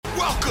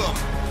Welcome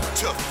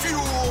to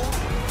Fuel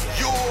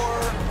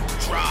Your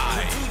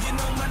Drive.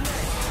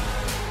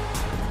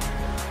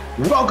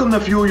 Welcome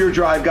to Fuel Your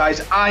Drive, guys.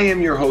 I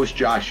am your host,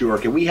 Josh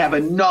York, and we have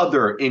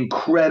another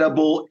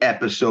incredible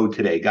episode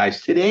today.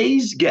 Guys,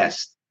 today's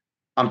guest,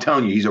 I'm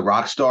telling you, he's a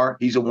rock star.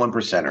 He's a one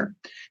percenter.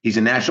 He's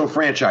a national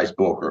franchise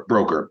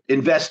broker,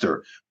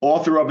 investor,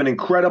 author of an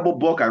incredible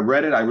book. I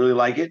read it. I really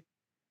like it.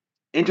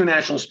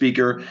 International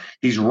speaker.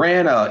 He's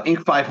ran a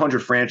Inc. 500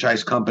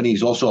 franchise company.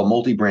 He's also a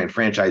multi-brand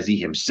franchisee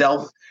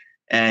himself.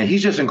 And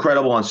he's just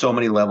incredible on so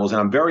many levels.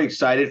 And I'm very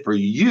excited for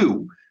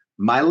you,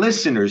 my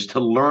listeners, to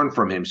learn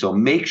from him. So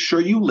make sure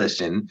you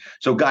listen.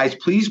 So guys,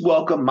 please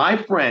welcome my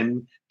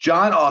friend,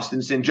 Jon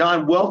Ostenson.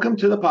 Jon, welcome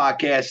to the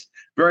podcast.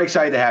 Very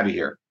excited to have you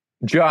here.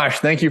 Josh,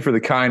 thank you for the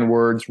kind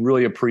words.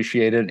 Really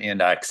appreciate it. And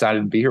excited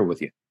to be here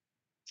with you.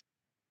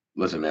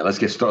 Listen, man, let's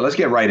get started. Let's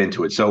get right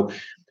into it. So,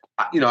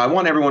 I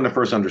want everyone to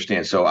first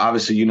understand. So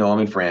obviously, I'm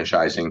in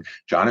franchising.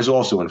 Jon is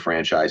also in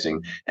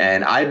franchising.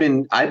 And I've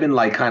been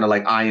like kind of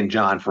like eyeing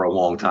Jon for a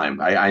long time.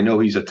 I know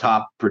he's a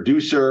top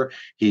producer.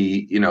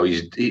 He's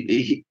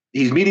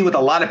meeting with a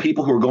lot of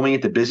people who are going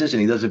into business, and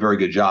he does a very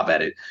good job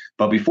at it.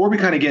 But before we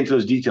kind of get into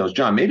those details,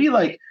 Jon, maybe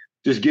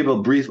just give a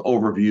brief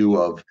overview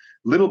of a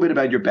little bit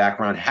about your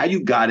background, how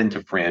you got into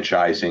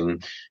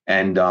franchising,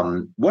 and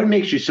what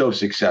makes you so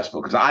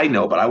successful. Because I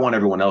know, but I want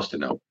everyone else to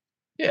know.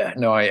 Yeah,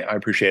 no, I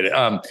appreciate it.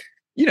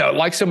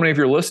 Like so many of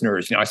your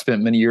listeners, I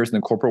spent many years in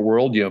the corporate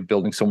world,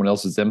 building someone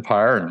else's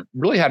empire, and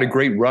really had a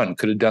great run.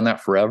 Could have done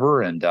that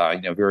forever, and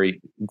very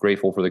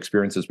grateful for the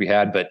experiences we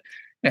had. But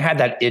I had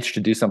that itch to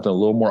do something a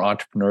little more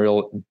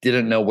entrepreneurial.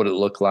 Didn't know what it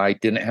looked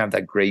like. Didn't have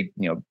that great,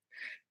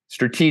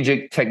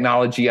 strategic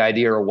technology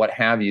idea or what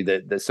have you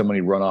that so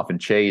many run off and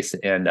chase,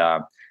 and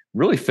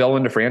really fell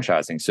into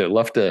franchising. So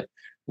left a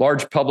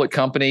large public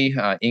company,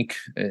 Inc.,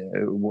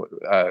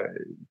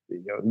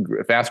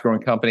 a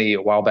fast-growing company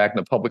a while back in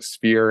the public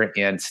sphere,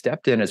 and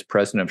stepped in as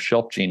president of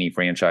Shelf Genie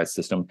Franchise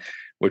System,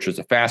 which was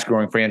a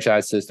fast-growing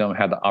franchise system.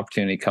 Had the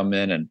opportunity to come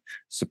in and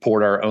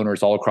support our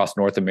owners all across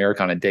North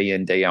America on a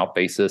day-in, day-out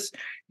basis,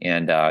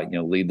 and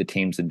lead the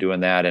teams in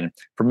doing that. And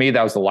for me,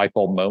 that was the light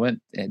bulb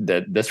moment.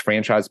 That this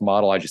franchise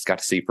model, I just got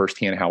to see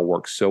firsthand how it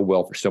works so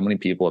well for so many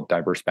people of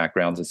diverse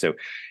backgrounds. And so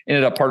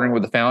ended up partnering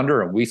with the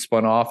founder, and we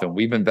spun off, and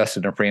we've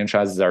invested in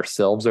franchises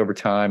ourselves over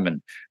time,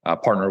 and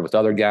partnered with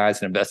other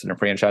guys and invested in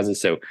franchises.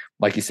 So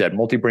like you said,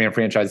 multi-brand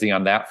franchising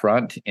on that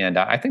front. And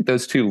I think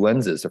those two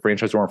lenses, a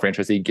franchisor and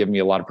franchisee, give me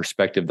a lot of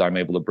perspective that I'm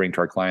able to bring to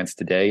our clients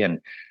today. And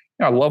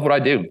I love what I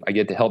do. I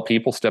get to help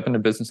people step into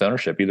business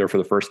ownership, either for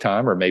the first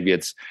time, or maybe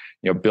it's,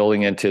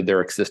 building into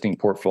their existing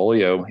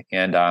portfolio.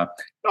 And I'll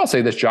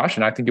say this, Josh,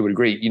 and I think you would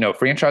agree,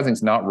 franchising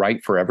is not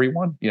right for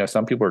everyone.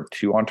 Some people are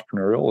too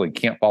entrepreneurial and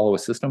can't follow a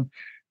system,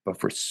 but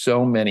for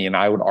so many, and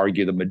I would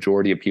argue the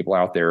majority of people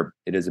out there,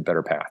 it is a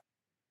better path.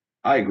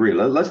 I agree.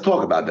 Let's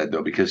talk about that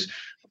though, because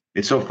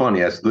it's so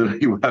funny. That's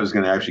literally what I was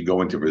going to actually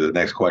go into for the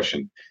next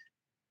question.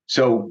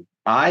 So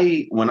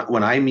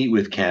when I meet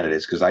with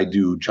candidates, because I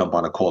do jump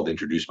on a call to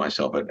introduce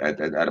myself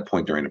at a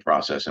point during the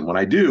process. And when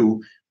I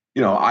do,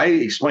 I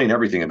explain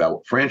everything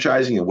about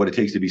franchising and what it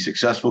takes to be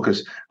successful,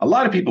 because a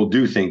lot of people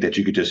do think that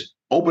you could just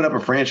open up a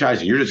franchise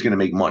and you're just going to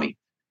make money.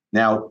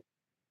 Now,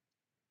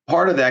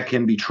 part of that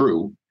can be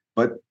true,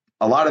 but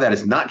a lot of that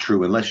is not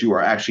true unless you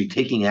are actually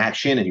taking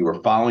action and you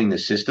are following the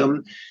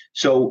system.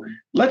 So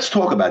let's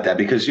talk about that,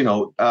 because,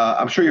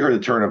 I'm sure you heard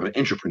the term of an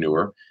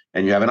intrapreneur,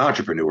 and you have an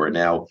entrepreneur.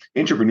 Now,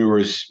 intrapreneur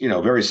is,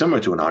 very similar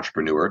to an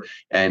entrepreneur,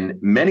 and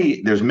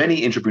there's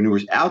many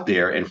intrapreneurs out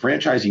there, and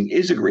franchising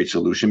is a great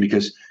solution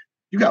because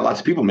you got lots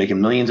of people making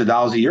millions of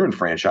dollars a year in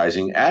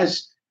franchising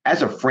as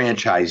a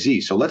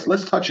franchisee. So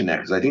let's touch on that,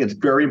 because I think it's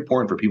very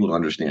important for people to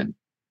understand.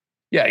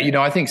 Yeah,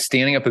 I think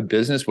standing up a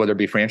business, whether it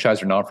be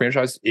franchise or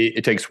non-franchise,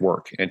 it takes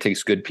work and it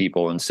takes good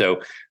people. And so,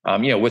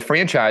 with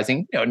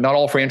franchising, not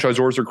all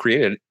franchisors are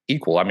created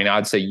equal. I mean,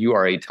 I'd say you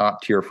are a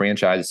top tier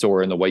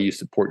franchisor in the way you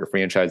support your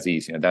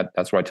franchisees.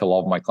 That's what I tell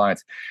all of my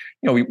clients.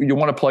 You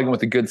want to plug in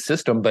with a good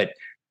system, but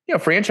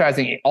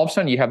franchising, all of a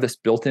sudden you have this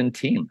built-in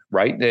team,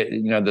 right?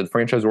 The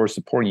franchisor is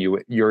supporting you.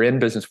 You're in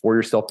business for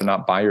yourself and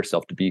not by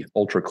yourself, to be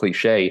ultra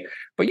cliche.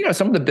 But,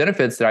 some of the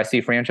benefits that I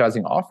see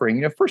franchising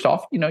offering, first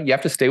off, you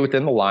have to stay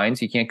within the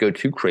lines. You can't go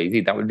too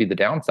crazy. That would be the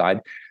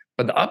downside.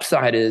 But the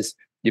upside is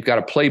you've got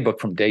a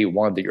playbook from day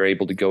one that you're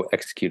able to go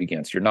execute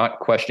against. You're not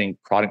questioning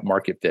product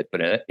market fit,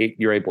 but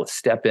you're able to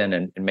step in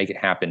and make it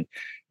happen.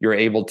 You're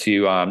able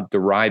to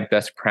derive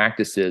best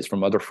practices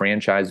from other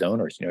franchise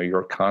owners.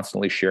 You're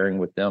constantly sharing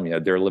with them.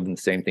 They're living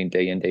the same thing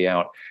day in, day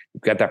out.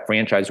 You've got that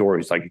franchisor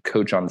who's like a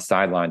coach on the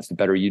sidelines. The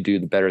better you do,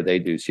 the better they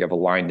do. So you have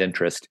aligned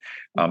interest.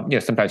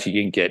 Sometimes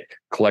you can get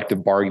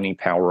collective bargaining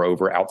power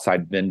over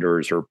outside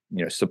vendors or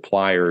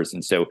suppliers.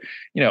 And so,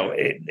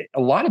 a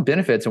lot of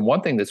benefits. And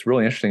one thing that's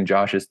really interesting,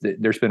 Josh, is that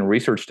there's been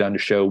research done to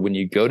show when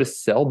you go to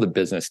sell the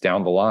business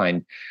down the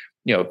line,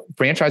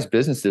 franchise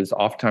businesses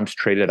oftentimes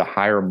trade at a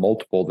higher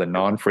multiple than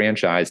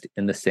non-franchised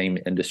in the same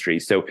industry.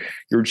 So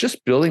you're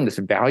just building this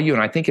value.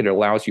 And I think it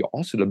allows you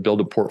also to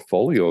build a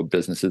portfolio of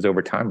businesses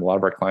over time. A lot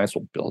of our clients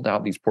will build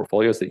out these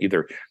portfolios that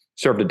either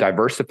serve to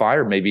diversify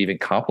or maybe even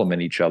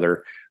complement each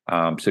other.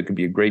 So it could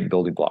be a great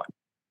building block.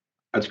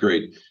 That's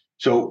great.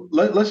 So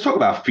let's talk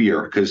about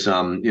fear, because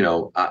I'm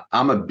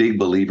a big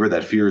believer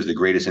that fear is the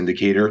greatest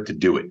indicator to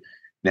do it.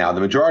 Now, the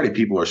majority of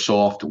people are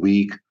soft,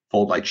 weak,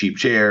 fold like cheap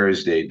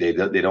chairs. They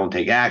don't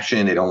take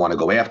action. They don't want to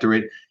go after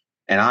it.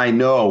 And I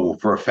know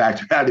for a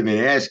fact, without even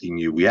asking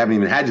you, we haven't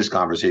even had this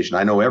conversation.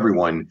 I know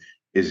everyone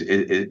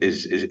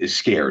is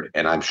scared,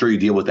 and I'm sure you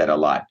deal with that a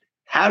lot.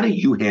 How do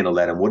you handle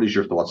that, and what is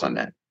your thoughts on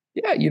that?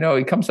 Yeah,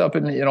 it comes up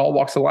in all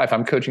walks of life.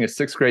 I'm coaching a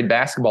 6th grade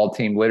basketball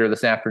team later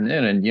this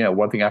afternoon. And,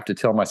 one thing I have to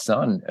tell my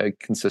son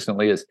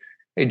consistently is,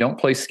 hey, don't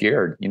play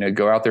scared,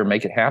 go out there and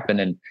make it happen.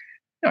 And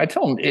I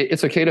tell him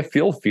it's okay to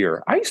feel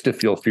fear. I used to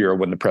feel fear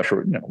when the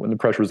pressure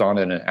was on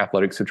in an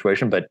athletic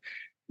situation, but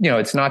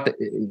it's not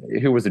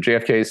who was the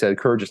JFK said,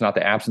 courage is not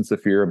the absence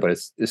of fear, but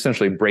it's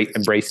essentially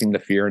embracing the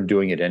fear and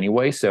doing it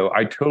anyway. So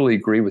I totally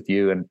agree with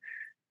you. And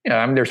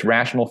there's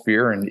rational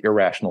fear and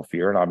irrational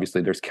fear, and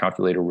obviously there's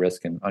calculated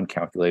risk and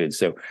uncalculated.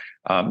 So,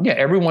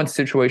 everyone's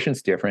situation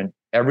is different.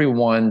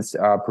 Everyone's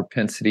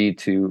propensity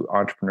to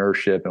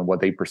entrepreneurship and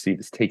what they perceive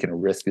as taking a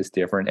risk is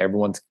different.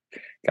 Everyone's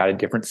got a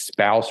different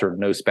spouse or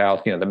no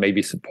spouse, that may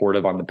be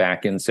supportive on the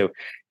back end. So,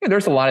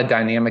 there's a lot of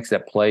dynamics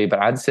at play. But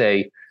I'd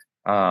say,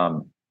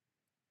 I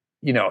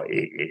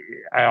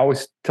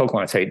always tell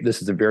clients, hey,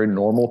 this is a very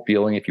normal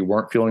feeling. If you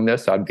weren't feeling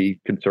this, I'd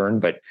be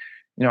concerned. But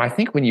I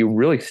think when you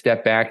really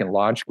step back and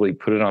logically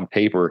put it on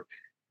paper,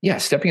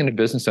 stepping into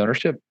business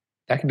ownership,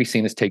 that can be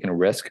seen as taking a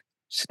risk.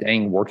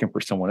 Staying working for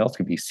someone else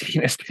can be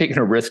seen as taking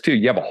a risk too.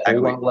 You have a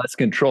whole lot less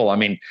control. I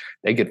mean,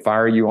 they could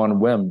fire you on a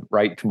whim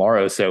right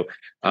tomorrow. So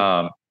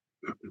that's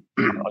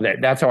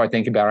how I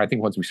think about it. I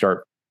think once we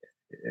start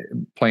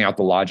playing out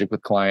the logic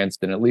with clients,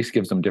 then at least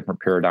gives them different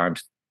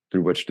paradigms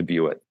through which to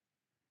view it.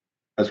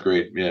 That's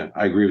great. Yeah,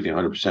 I agree with you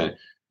 100%.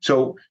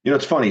 So,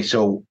 it's funny.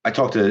 So I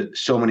talk to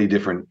so many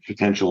different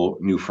potential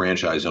new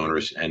franchise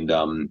owners, and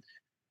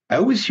I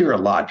always hear a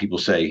lot. People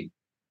say,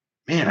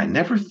 man, I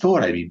never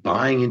thought I'd be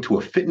buying into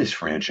a fitness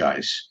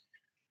franchise,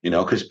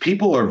 because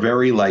people are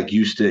very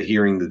used to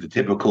hearing the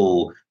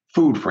typical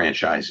food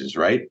franchises,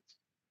 right?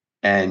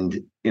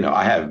 And,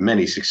 I have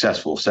many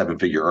successful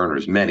 7-figure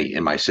earners, many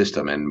in my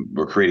system, and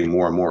we're creating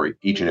more and more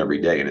each and every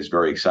day. And it's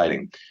very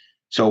exciting.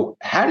 So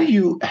how do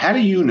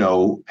you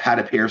know how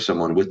to pair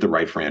someone with the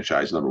right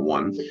franchise? Number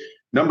one.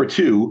 Number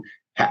two,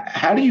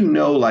 how do you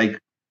know,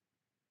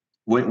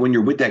 when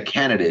you're with that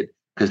candidate,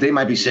 because they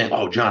might be saying,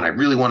 oh, Jon, I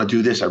really want to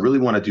do this. I really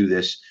want to do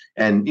this.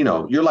 And,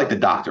 you're like the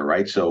doctor,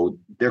 right? So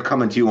they're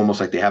coming to you almost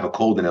like they have a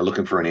cold and they're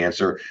looking for an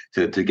answer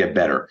to get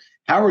better.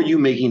 How are you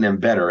making them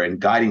better and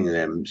guiding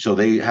them so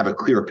they have a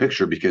clearer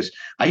picture? Because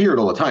I hear it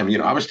all the time.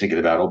 I was thinking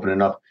about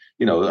opening up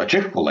a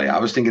Chick-fil-A. I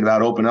was thinking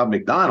about opening up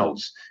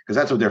McDonald's because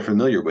that's what they're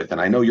familiar with.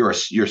 And I know your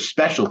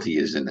specialty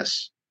is in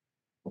this.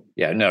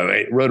 Yeah, no,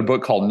 I wrote a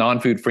book called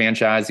Non-Food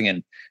Franchising,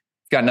 and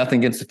got nothing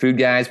against the food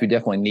guys. We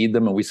definitely need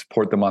them and we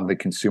support them on the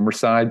consumer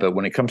side. But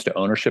when it comes to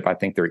ownership, I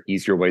think there are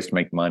easier ways to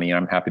make money. And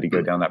I'm happy to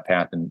go down that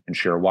path and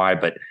share why.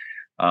 But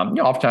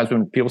oftentimes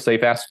when people say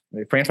fast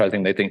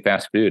franchising, they think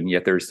fast food. And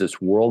yet there's this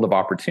world of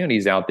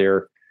opportunities out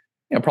there.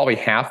 Probably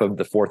half of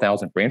the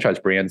 4,000 franchise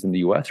brands in the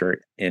US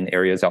are in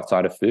areas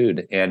outside of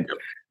food. And,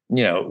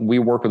 we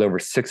work with over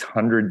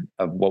 600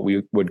 of what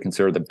we would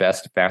consider the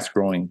best fast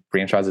growing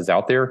franchises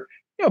out there.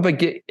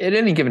 But at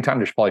any given time,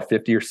 there's probably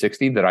 50 or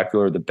 60 that I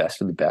feel are the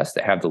best of the best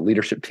that have the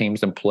leadership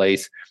teams in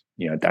place.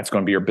 That's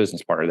going to be your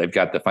business partner. They've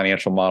got the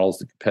financial models,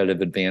 the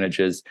competitive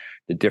advantages,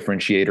 the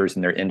differentiators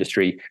in their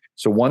industry.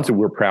 So ones that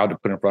we're proud to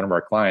put in front of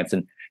our clients.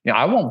 And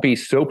I won't be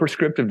so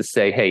prescriptive to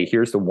say, hey,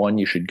 here's the one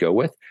you should go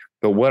with.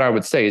 But what I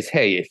would say is,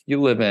 hey, if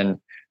you live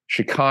in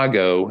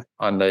Chicago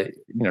on the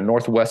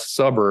northwest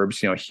suburbs,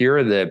 here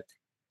are the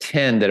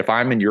 10 that if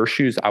I'm in your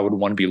shoes, I would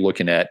want to be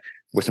looking at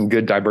with some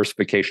good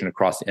diversification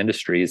across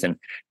industries. And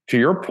to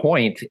your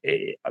point,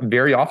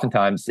 very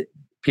oftentimes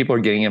people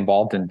are getting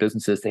involved in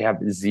businesses they have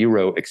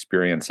zero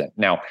experience in.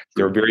 Now,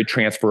 there are very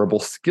transferable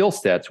skill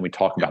sets. When we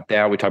talk about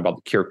that, we talk about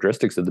the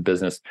characteristics of the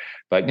business.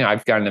 But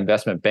I've got an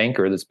investment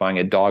banker that's buying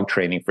a dog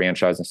training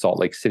franchise in Salt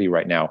Lake City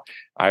right now.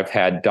 I've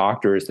had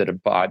doctors that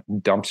have bought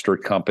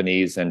dumpster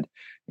companies, and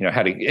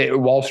had a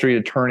Wall Street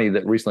attorney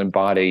that recently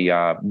bought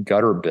a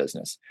gutter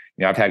business.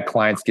 I've had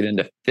clients get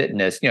into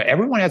fitness.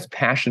 Everyone has a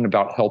passion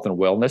about health and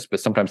wellness, but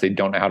sometimes they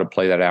don't know how to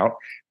play that out.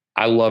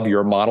 I love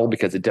your model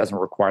because it doesn't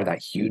require that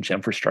huge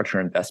infrastructure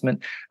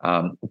investment.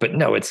 But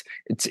no, it's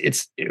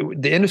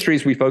the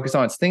industries we focus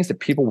on. It's things that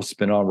people will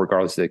spend on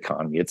regardless of the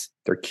economy. It's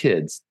their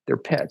kids, their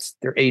pets,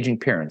 their aging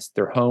parents,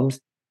 their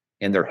homes,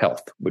 and their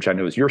health, which I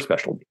know is your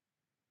specialty.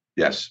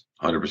 Yes,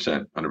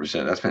 100%,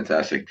 100%. That's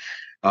fantastic.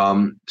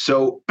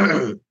 So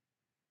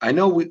I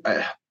know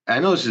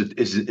this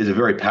is a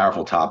very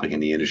powerful topic in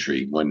the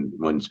industry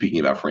when speaking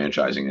about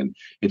franchising, and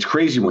it's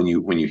crazy when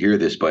you hear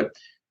this, but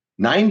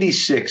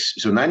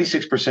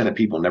 96% of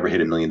people never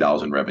hit $1 million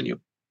in revenue.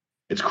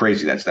 It's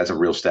crazy. That's a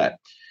real stat.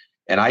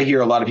 And I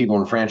hear a lot of people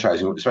in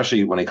franchising,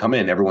 especially when they come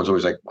in, everyone's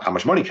always like, how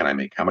much money can I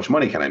make? How much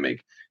money can I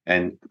make?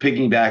 And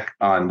piggyback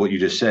on what you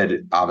just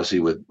said, obviously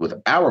with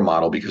our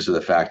model, because of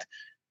the fact,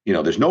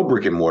 there's no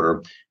brick and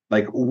mortar.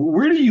 Like,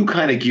 where do you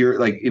kind of gear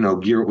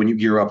when you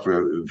gear up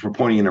for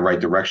pointing in the right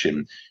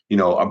direction,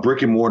 a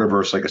brick and mortar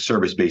versus like a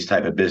service-based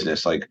type of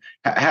business? Like,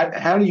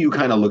 how do you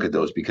kind of look at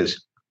those?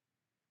 Because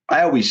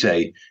I always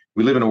say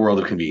we live in a world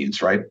of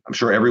convenience, right? I'm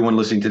sure everyone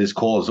listening to this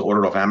call has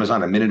ordered off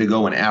Amazon a minute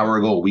ago, an hour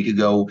ago, a week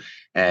ago.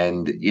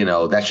 And,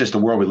 that's just the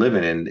world we live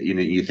in. And,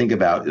 you think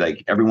about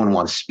like everyone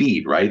wants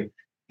speed, right?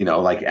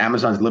 Like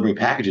Amazon's delivering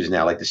packages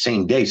now, like the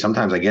same day.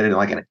 Sometimes I get it in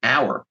like an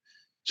hour.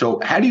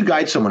 So how do you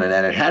guide someone in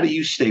that? And how do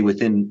you stay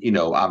within,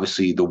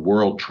 obviously the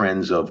world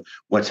trends of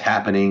what's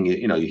happening?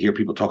 You hear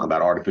people talking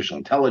about artificial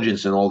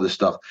intelligence and all this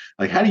stuff.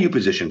 Like, how do you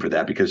position for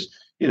that? Because,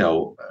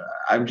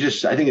 I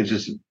think it's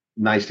just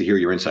nice to hear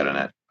your insight on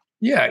that.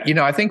 Yeah,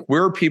 I think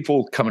where are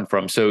people coming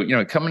from? So,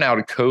 coming out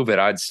of COVID,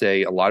 I'd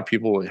say a lot of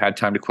people had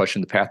time to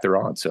question the path they're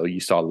on. So you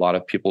saw a lot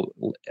of people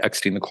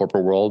exiting the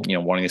corporate world,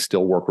 wanting to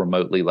still work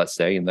remotely, let's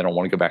say, and they don't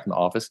want to go back in the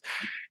office.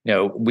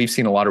 We've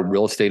seen a lot of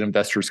real estate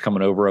investors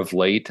coming over of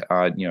late.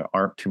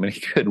 Aren't too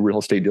many good real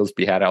estate deals to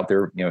be had out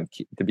there,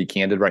 to be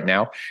candid right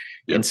now.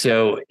 Yep. And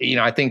so,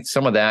 I think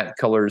some of that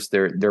colors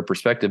their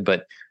perspective,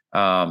 but,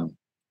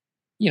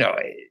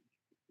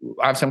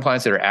 I have some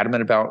clients that are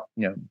adamant about,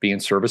 being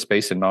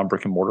service-based and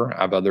non-brick and mortar.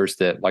 I have others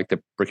that like the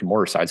brick and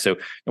mortar side. So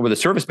with a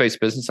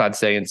service-based business, I'd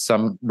say in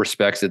some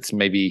respects, it's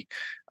maybe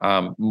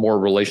more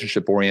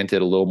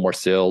relationship-oriented, a little more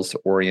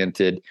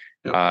sales-oriented.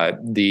 Yep.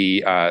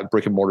 The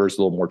brick and mortar is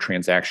a little more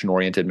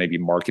transaction-oriented. Maybe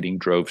marketing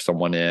drove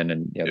someone in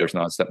and yep. There's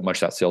not that much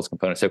that sales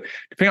component. So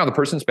depending on the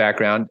person's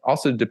background,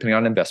 also depending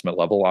on investment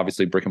level,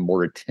 obviously brick and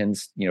mortar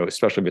tends,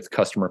 especially if it's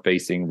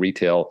customer-facing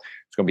retail,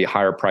 it's going to be a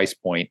higher price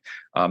point,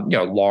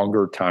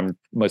 longer time,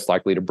 most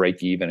likely to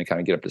break even and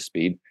kind of get up to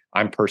speed.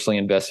 I'm personally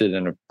invested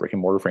in a brick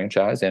and mortar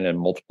franchise and in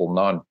multiple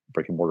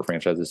non-brick and mortar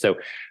franchises. So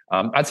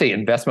I'd say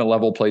investment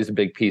level plays a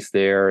big piece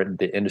there.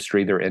 The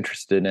industry they're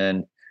interested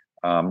in.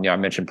 I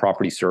mentioned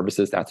property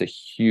services. That's a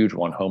huge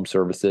one. Home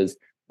services.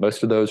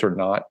 Most of those are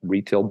not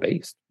retail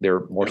based.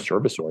 They're more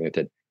service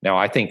oriented. Now,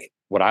 I think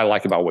what I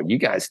like about what you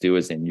guys do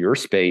is in your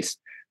space,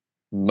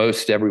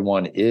 most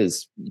everyone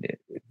is,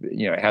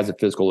 has a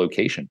physical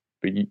location,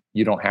 but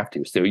you don't have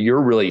to. So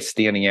you're really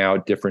standing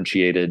out,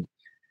 differentiated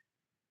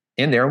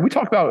in there. And we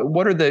talk about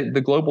what are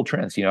the global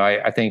trends.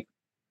 I think,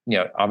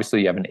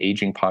 obviously you have an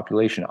aging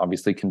population,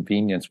 obviously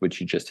convenience,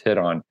 which you just hit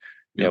on.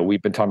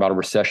 We've been talking about a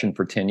recession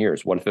for 10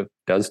 years. What if it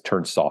does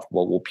turn soft?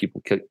 What will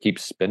people keep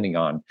spending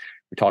on?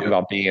 We're talking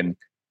about being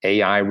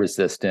AI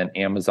resistant,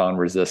 Amazon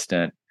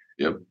resistant,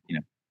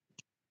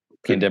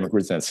 pandemic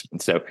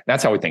resistant. So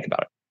that's how we think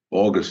about it.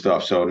 All good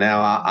stuff. So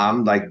now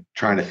I'm like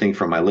trying to think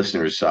from my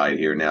listener's side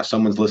here. Now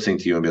someone's listening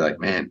to you and be like,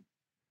 man,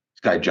 this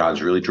guy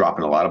Jon's really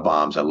dropping a lot of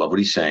bombs. I love what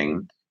he's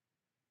saying.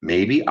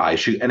 Maybe I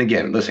should. And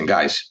again, listen,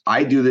 guys,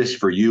 I do this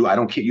for you. I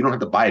don't care. You don't have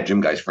to buy a Gym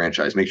Guys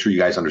franchise. Make sure you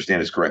guys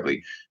understand this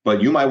correctly.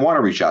 But you might want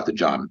to reach out to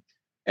Jon,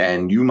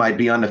 and you might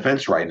be on the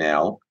fence right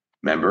now.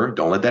 Remember,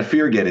 don't let that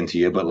fear get into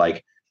you. But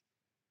like,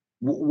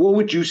 what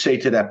would you say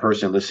to that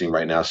person listening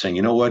right now saying,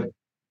 you know what,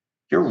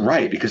 you're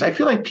right? Because I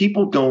feel like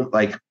people don't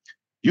like,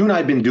 you and I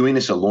have been doing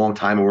this a long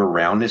time and we're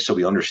around this, so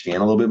we understand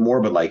a little bit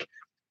more. But like,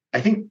 I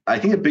think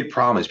a big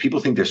problem is people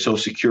think they're so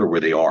secure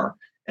where they are.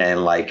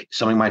 And like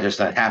something might just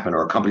not happen,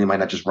 or a company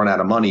might not just run out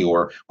of money,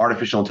 or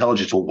artificial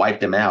intelligence will wipe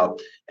them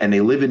out. And they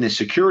live in this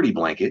security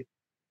blanket.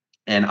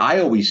 And I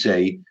always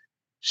say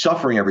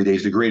suffering every day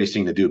is the greatest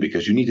thing to do,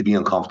 because you need to be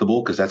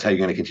uncomfortable, because that's how you're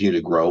going to continue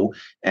to grow.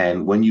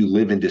 And when you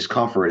live in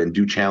discomfort and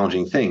do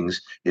challenging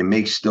things, it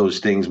makes those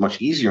things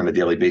much easier on a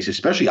daily basis,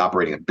 especially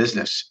operating a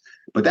business.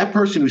 But that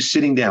person who's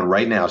sitting down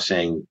right now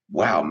saying,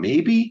 wow,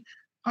 maybe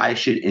I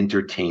should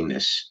entertain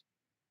this.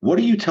 What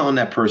are you telling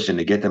that person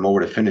to get them over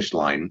the finish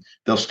line?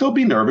 They'll still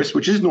be nervous,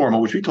 which is normal,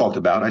 which we talked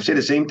about. I say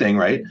the same thing,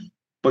 right?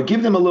 But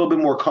give them a little bit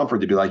more comfort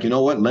to be like, you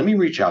know what? Let me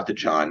reach out to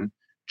Jon.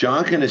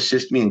 Jon can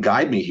assist me and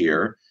guide me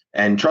here.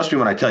 And trust me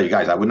when I tell you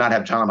guys, I would not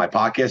have Jon on my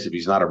podcast if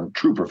he's not a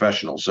true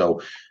professional. So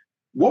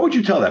what would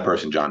you tell that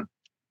person, Jon?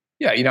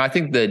 Yeah, I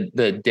think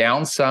the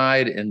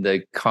downside and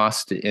the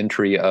cost to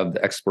entry of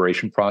the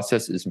exploration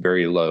process is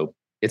very low.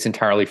 It's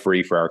entirely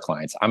free for our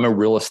clients. I'm a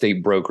real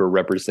estate broker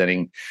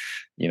representing,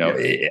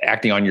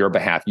 acting on your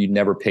behalf. You'd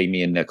never pay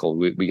me a nickel.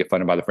 We get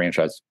funded by the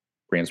franchise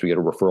brands. We get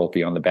a referral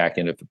fee on the back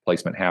end if the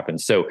placement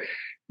happens. So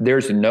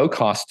there's no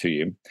cost to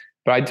you.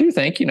 But I do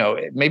think,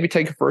 maybe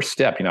take a first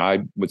step. I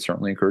would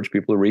certainly encourage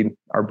people to read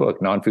our book,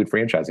 Non-Food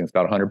Franchising. It's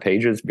about 100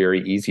 pages,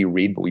 very easy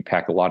read, but we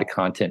pack a lot of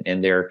content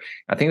in there.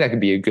 I think that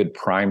could be a good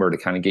primer to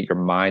kind of get your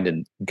mind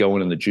and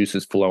going and the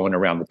juices flowing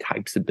around the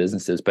types of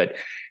businesses. But,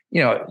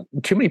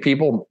 too many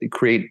people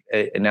create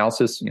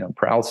analysis,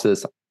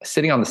 paralysis,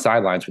 sitting on the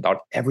sidelines without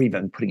ever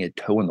even putting a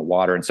toe in the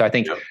water. And so I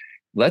think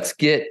let's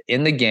get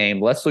in the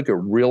game. Let's look at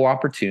real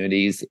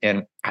opportunities.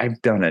 And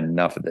I've done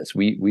enough of this.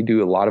 We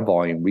do a lot of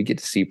volume. We get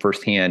to see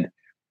firsthand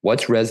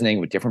what's resonating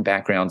with different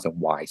backgrounds and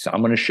why. So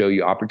I'm going to show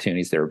you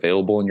opportunities that are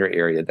available in your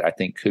area that I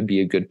think could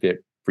be a good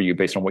fit for you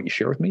based on what you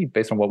share with me,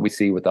 based on what we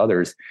see with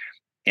others.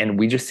 And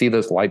we just see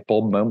those light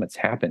bulb moments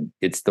happen.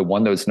 It's the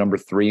one that's number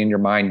 3 in your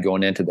mind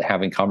going into the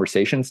having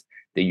conversations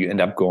that you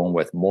end up going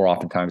with more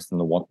oftentimes than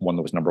the one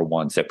that was number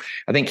 1. So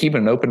I think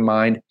keeping an open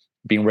mind,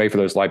 being ready for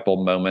those light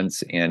bulb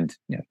moments, and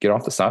get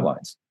off the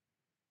sidelines.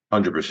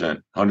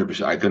 100%.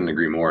 I couldn't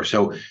agree more.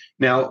 So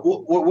now,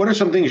 what are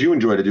some things you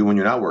enjoy to do when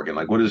you're not working?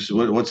 Like, tell us a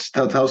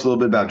little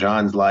bit about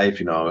John's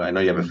life. I know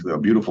you have a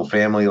beautiful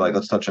family. Like,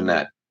 let's touch on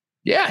that.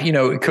 Yeah,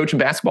 coaching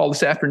basketball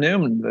this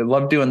afternoon. I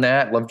love doing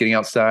that. Love getting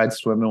outside,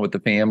 swimming with the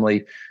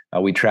family.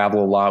 We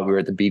travel a lot. We were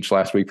at the beach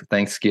last week for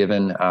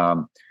Thanksgiving.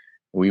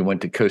 We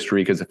went to Costa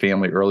Rica as a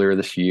family earlier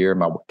this year.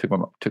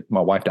 Took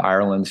my wife to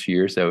Ireland this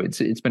year, so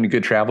it's been a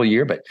good travel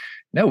year. But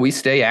no, we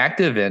stay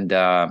active and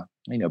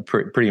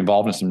pretty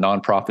involved in some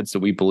nonprofits that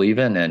we believe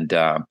in, and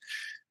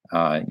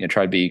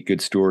try to be good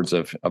stewards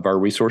of our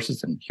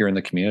resources and here in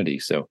the community.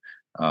 So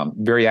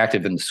very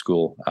active in the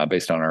school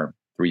based on our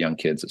 3 young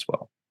kids as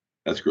well.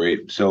 That's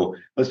great. So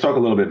let's talk a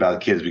little bit about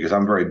the kids, because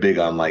I'm very big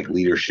on like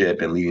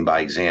leadership and leading by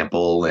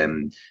example.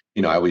 And,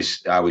 I always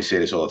say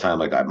this all the time.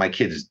 Like my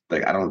kids,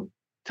 like, I don't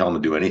tell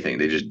them to do anything.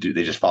 They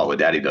just follow what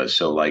daddy does.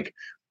 So like,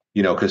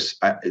 because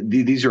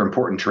these are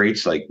important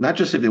traits, like not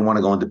just if they want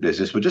to go into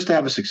business, but just to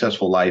have a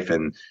successful life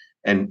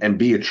and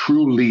be a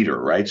true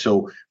leader. Right.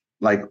 So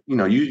like,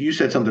 you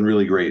said something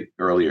really great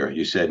earlier.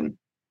 You said,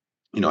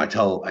 I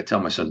tell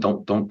my son,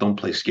 don't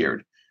play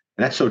scared.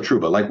 And that's so true.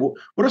 But like, what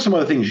are some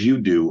other things you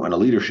do on a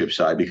leadership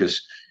side?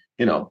 Because,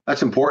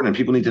 that's important, and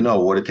people need to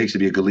know what it takes to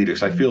be a good leader.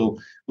 Because I feel,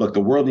 look,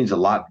 the world needs a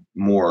lot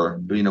more,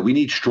 we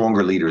need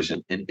stronger leaders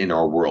in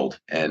our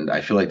world. And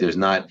I feel like there's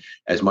not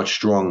as much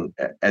strong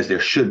as there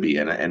should be,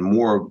 and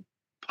more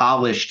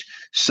polished,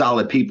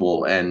 solid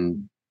people.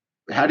 And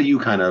how do you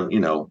kind of,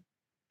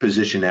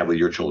 position that with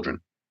your children?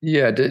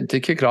 Yeah, to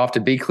kick it off,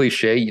 to be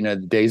cliche, the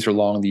days are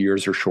long, the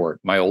years are short.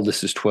 My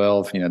oldest is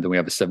 12, then we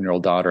have a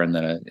 7-year-old daughter and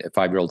then a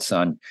 5-year-old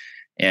son.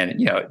 And,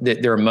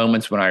 there are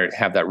moments when I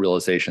have that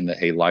realization that,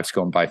 hey, life's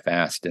going by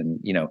fast. And,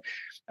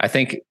 I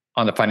think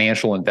on the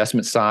financial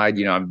investment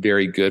side, I'm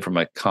very good from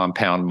a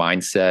compound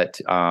mindset.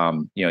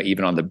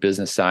 Even on the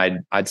business side,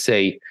 I'd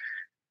say,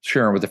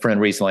 sharing with a friend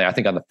recently, I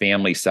think on the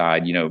family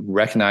side,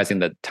 recognizing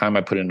that time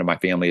I put into my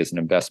family is an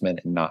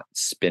investment and not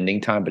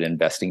spending time, but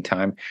investing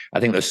time. I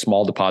think those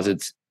small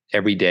deposits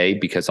every day,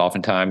 because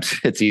oftentimes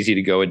it's easy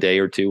to go a day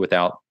or two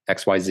without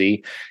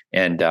XYZ.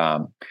 And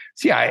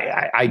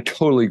I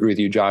totally agree with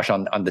you, Josh,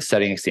 on the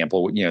setting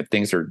example.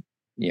 Things are,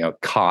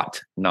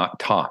 caught, not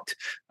taught.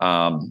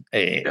 Yes.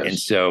 And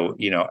so,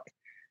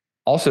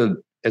 also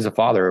as a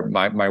father,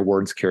 my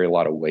words carry a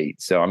lot of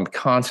weight. So I'm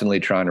constantly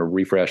trying to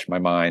refresh my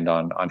mind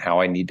on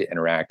how I need to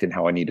interact and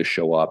how I need to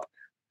show up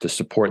to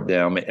support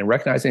them, and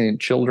recognizing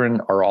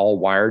children are all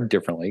wired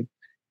differently.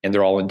 And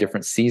they're all in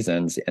different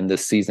seasons, and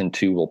this season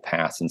too will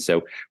pass. And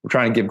so we're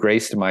trying to give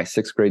grace to my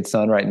 6th grade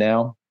son right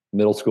now.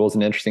 Middle school is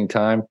an interesting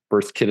time.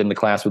 First kid in the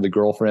class with a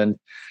girlfriend.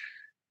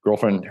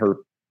 Her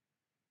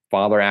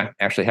father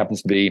actually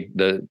happens to be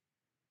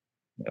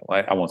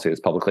I won't say this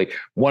publicly,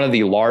 one of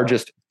the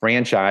largest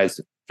franchise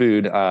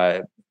food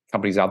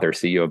companies out there,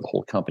 CEO of the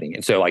whole company.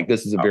 And so like,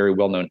 this is a very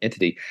well-known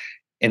entity.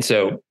 And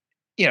so,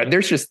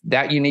 there's just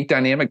that unique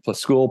dynamic plus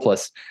school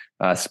plus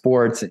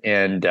sports,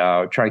 and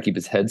trying to keep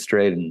his head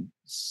straight. And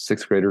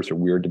 6th graders are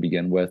weird to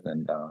begin with.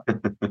 And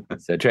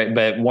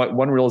but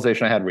one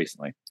realization I had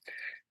recently,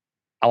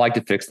 I like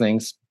to fix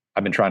things.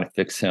 I've been trying to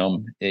fix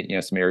him,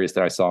 some areas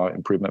that I saw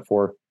improvement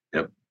for.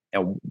 Yep.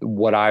 And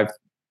what I've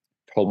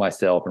told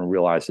myself and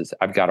realized is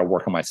I've got to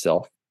work on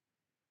myself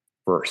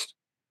first,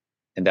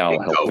 and that'll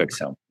help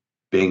fix him.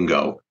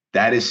 Bingo.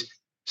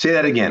 Say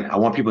that again. I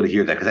want people to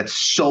hear that, because that's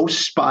so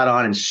spot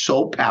on and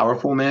so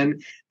powerful, man.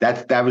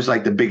 That was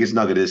like the biggest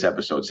nugget of this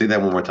episode. Say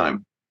that one more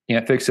time. You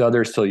can't fix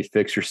others till you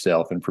fix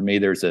yourself. And for me,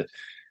 there's a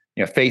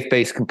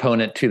faith-based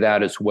component to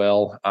that as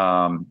well.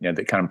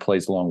 That kind of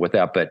plays along with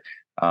that. But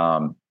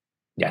I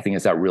think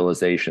it's that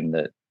realization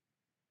that,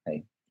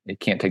 hey, it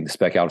can't take the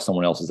speck out of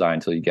someone else's eye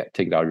until you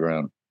take it out of your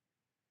own.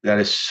 That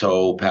is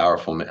so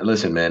powerful, man.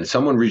 Listen, man,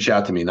 someone reached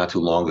out to me not too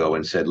long ago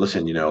and said,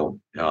 listen,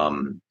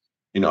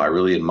 I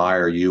really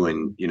admire you,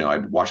 and, I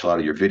watch a lot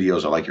of your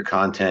videos. I like your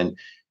content.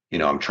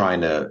 I'm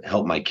trying to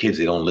help my kids.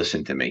 They don't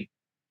listen to me.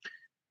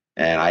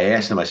 And I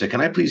asked him, I said,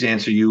 can I please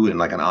answer you in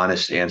like an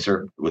honest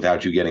answer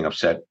without you getting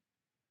upset?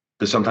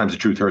 Because sometimes the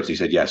truth hurts. He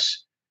said,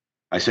 yes.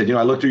 I said,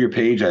 I looked through your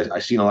page. I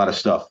seen a lot of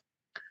stuff.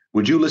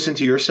 Would you listen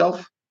to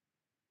yourself?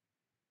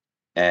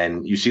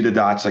 And you see the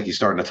dots, like he's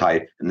starting to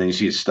type, and then you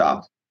see it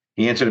stopped.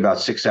 He answered about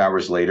 6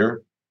 hours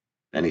later,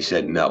 and he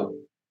said, no,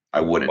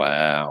 I wouldn't.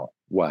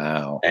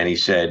 Wow. And he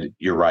said,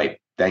 you're right.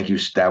 Thank you.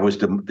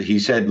 He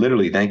said,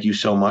 literally, thank you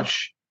so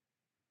much.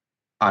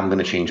 I'm going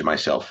to change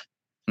myself.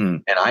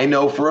 And I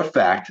know for a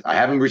fact, I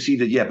haven't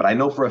received it yet, but I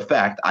know for a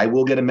fact I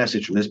will get a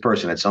message from this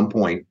person at some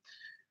point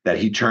that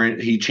he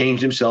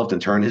changed himself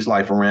and turned his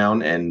life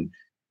around, and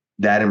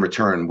that in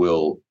return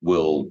will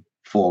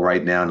fall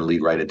right down and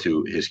lead right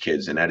into his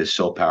kids. And that is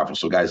so powerful.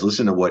 So guys,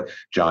 listen to what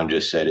Jon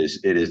just said.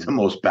 It is the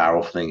most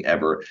powerful thing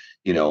ever.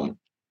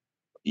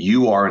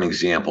 you are an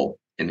example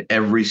in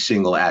every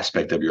single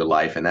aspect of your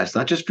life. And that's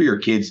not just for your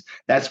kids,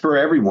 that's for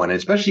everyone. And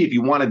especially if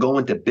you want to go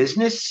into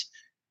business,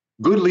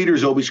 good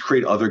leaders always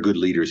create other good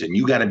leaders, and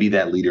you got to be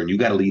that leader, and you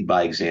got to lead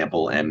by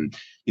example. And,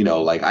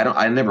 like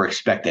I never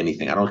expect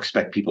anything. I don't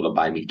expect people to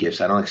buy me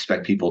gifts. I don't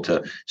expect people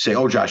to say,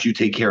 oh, Josh, you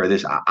take care of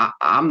this.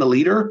 I'm the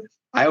leader.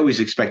 I always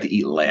expect to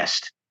eat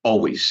last.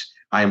 Always.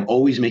 I am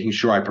always making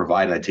sure I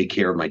provide and I take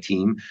care of my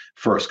team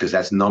first, because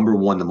that's number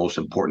one, the most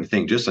important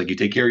thing, just like you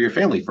take care of your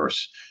family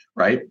first.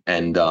 Right.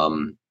 And,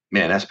 man,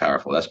 that's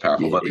powerful. That's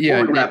powerful. But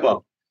before we wrap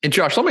up. And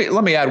Josh,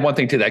 let me add one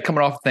thing to that.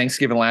 Coming off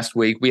Thanksgiving last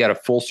week, we had a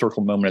full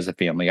circle moment as a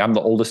family. I'm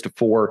the oldest of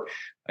four.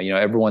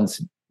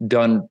 Everyone's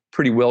done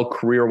pretty well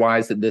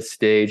career-wise at this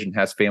stage and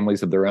has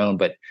families of their own.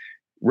 But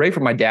ready for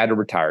my dad to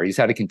retire. He's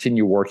had to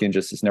continue working,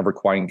 just has never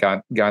quite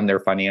gotten there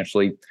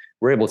financially.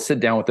 We're able to sit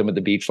down with him at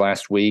the beach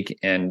last week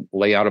and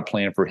lay out a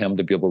plan for him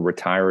to be able to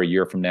retire a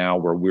year from now,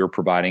 where we're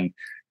providing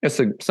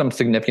some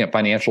significant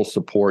financial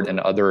support and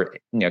other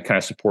kind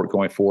of support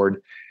going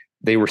forward.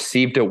 They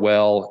received it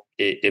well.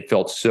 It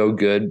felt so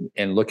good.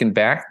 And looking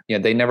back,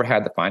 they never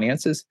had the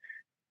finances,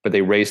 but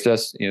they raised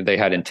us. They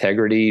had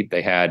integrity.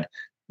 They had,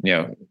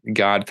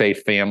 God,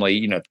 faith,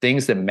 family,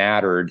 things that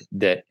mattered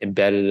that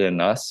embedded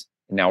in us.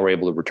 And now we're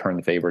able to return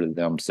the favor to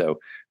them. So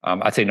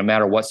I'd say no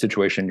matter what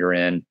situation you're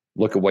in,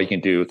 look at what you can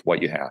do with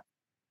what you have.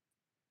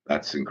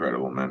 That's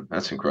incredible, man.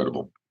 That's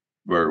incredible.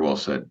 Very well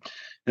said.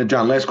 And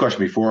Jon, last question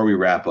before we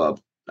wrap up.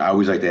 I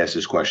always like to ask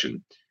this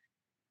question.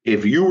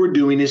 If you were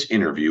doing this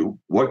interview,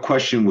 what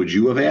question would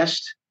you have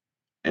asked?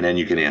 And then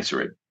you can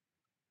answer it.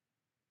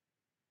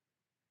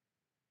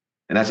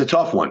 And that's a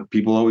tough one.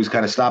 People always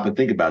kind of stop and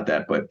think about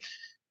that, but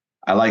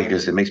I like it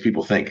because it makes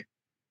people think.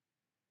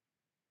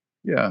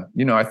 Yeah.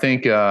 I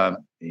think,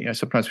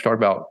 sometimes we talk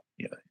about,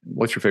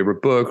 what's your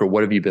favorite book or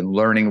what have you been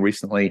learning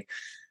recently?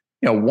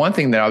 One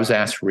thing that I was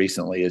asked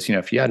recently is,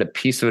 if you had a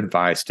piece of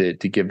advice to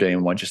give to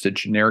anyone, just a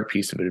generic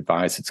piece of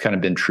advice, it's kind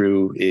of been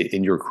true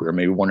in your career,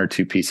 maybe one or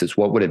two pieces,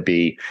 what would it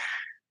be?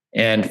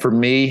 And for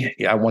me,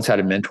 I once had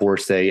a mentor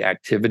say,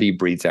 activity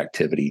breeds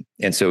activity.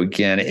 And so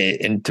again,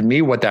 and to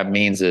me, what that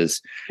means is,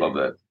 love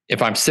that.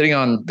 If I'm sitting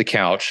on the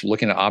couch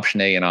looking at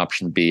option A and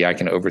option B, I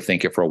can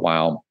overthink it for a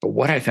while. But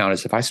what I found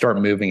is if I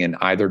start moving in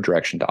either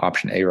direction to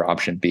option A or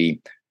option B,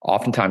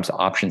 oftentimes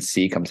option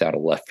C comes out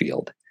of left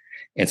field.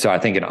 And so I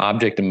think an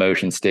object in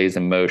motion stays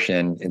in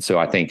motion. And so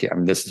I think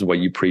this is what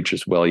you preach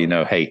as well.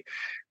 Hey,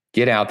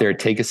 get out there,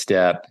 take a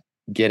step,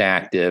 get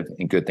active,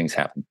 and good things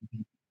happen.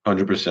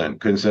 100%.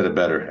 Couldn't said it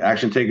better.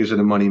 Action takers are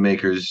the money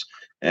makers,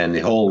 and the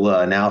whole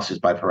analysis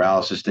by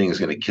paralysis thing is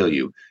going to kill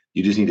you.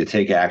 You just need to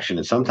take action.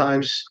 And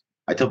sometimes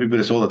I tell people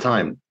this all the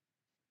time.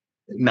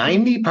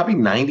 Probably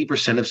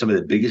 90% of some of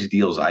the biggest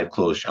deals I've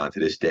closed, Jon, to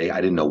this day,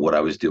 I didn't know what I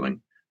was doing.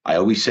 I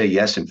always say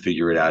yes and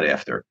figure it out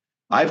after.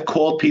 I've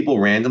called people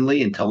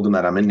randomly and told them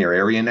that I'm in their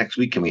area next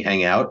week. Can we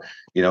hang out,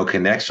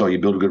 connect so you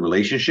build good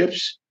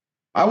relationships?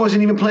 I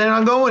wasn't even planning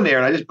on going there,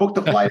 and I just booked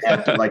the flight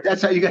after. Like,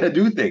 that's how you got to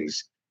do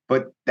things.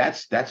 But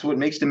that's what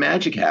makes the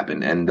magic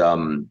happen.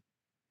 And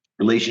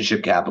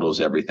relationship capital is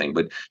everything.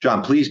 But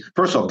Jon, please,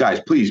 first off, guys,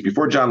 please,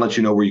 before Jon lets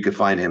you know where you can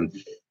find him,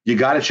 you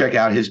got to check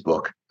out his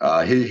book.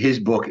 His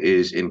book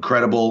is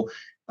incredible.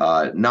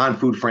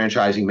 Non-food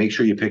franchising. Make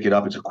sure you pick it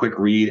up. It's a quick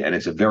read and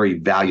it's a very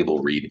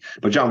valuable read.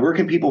 But Jon, where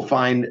can people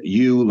find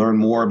you, learn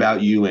more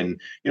about you, and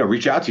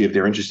reach out to you if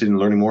they're interested in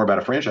learning more about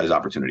a franchise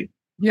opportunity?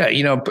 Yeah,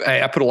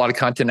 I put a lot of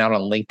content out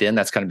on LinkedIn.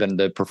 That's kind of been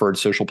the preferred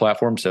social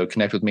platform. So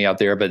connect with me out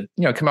there. But,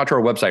 come out to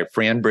our website,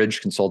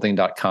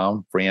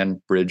 FranBridgeConsulting.com,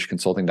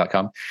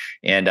 FranBridgeConsulting.com.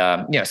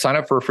 And, sign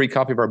up for a free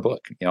copy of our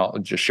book.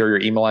 Just share your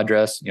email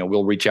address.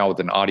 We'll reach out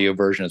with an audio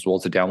version as well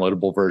as a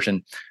downloadable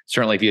version.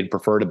 Certainly, if you'd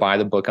prefer to buy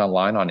the book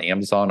online on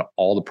Amazon,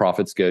 all the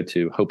profits go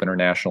to Hope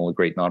International, a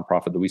great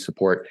nonprofit that we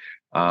support,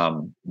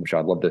 which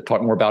I'd love to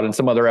talk more about in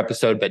some other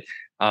episode. But,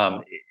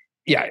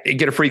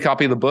 get a free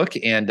copy of the book.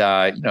 And,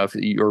 if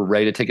you're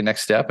ready to take a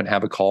next step and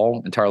have a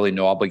call, entirely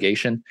no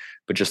obligation,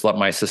 but just let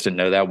my assistant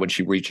know that when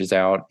she reaches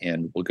out,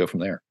 and we'll go from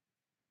there.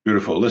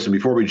 Beautiful. Listen,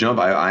 before we jump,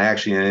 I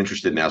actually am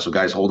interested now. So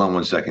guys, hold on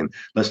one second.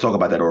 Let's talk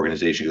about that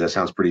organization, because that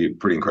sounds pretty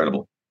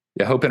incredible.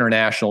 Yeah, Hope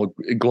International,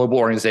 a global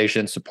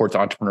organization, supports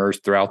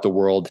entrepreneurs throughout the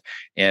world.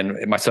 And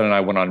my son and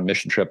I went on a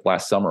mission trip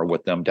last summer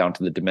with them down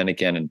to the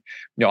Dominican. And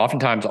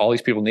oftentimes all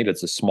these people need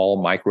is a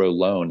small micro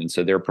loan. And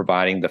so they're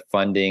providing the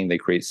funding. They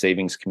create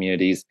savings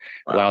communities,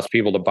 allows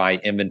people to buy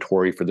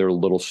inventory for their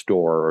little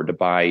store, or to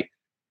buy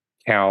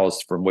cows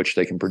from which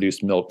they can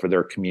produce milk for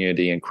their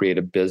community and create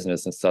a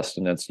business and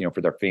sustenance,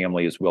 for their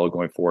family as well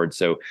going forward.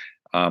 So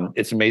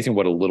it's amazing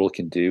what a little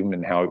can do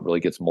and how it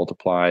really gets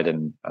multiplied.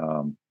 And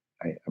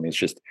it's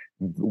just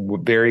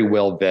very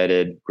well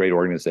vetted, great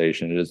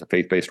organization. It is a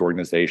faith-based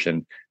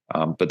organization,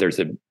 but there's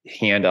a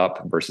hand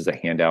up versus a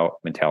handout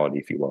mentality,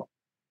 if you will.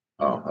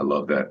 Oh, I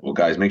love that. Well,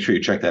 guys, make sure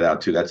you check that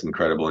out too. That's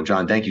incredible. And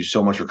Jon, thank you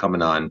so much for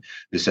coming on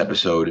this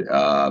episode.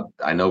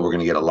 I know we're going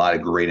to get a lot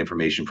of great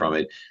information from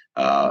it.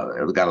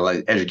 We've got a lot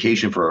of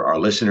education for our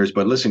listeners.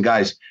 But listen,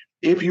 guys,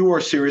 if you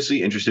are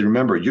seriously interested,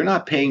 remember, you're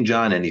not paying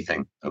Jon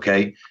anything,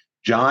 okay?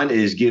 Jon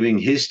is giving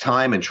his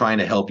time and trying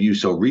to help you.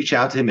 So reach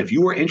out to him if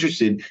you are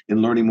interested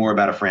in learning more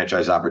about a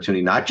franchise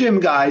opportunity. Not Jim,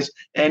 guys,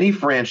 any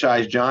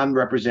franchise. Jon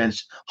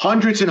represents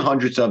hundreds and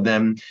hundreds of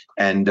them.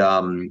 And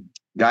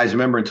guys,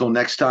 remember, until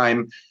next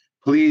time,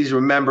 please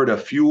remember to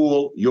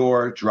fuel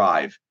your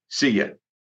drive. See ya.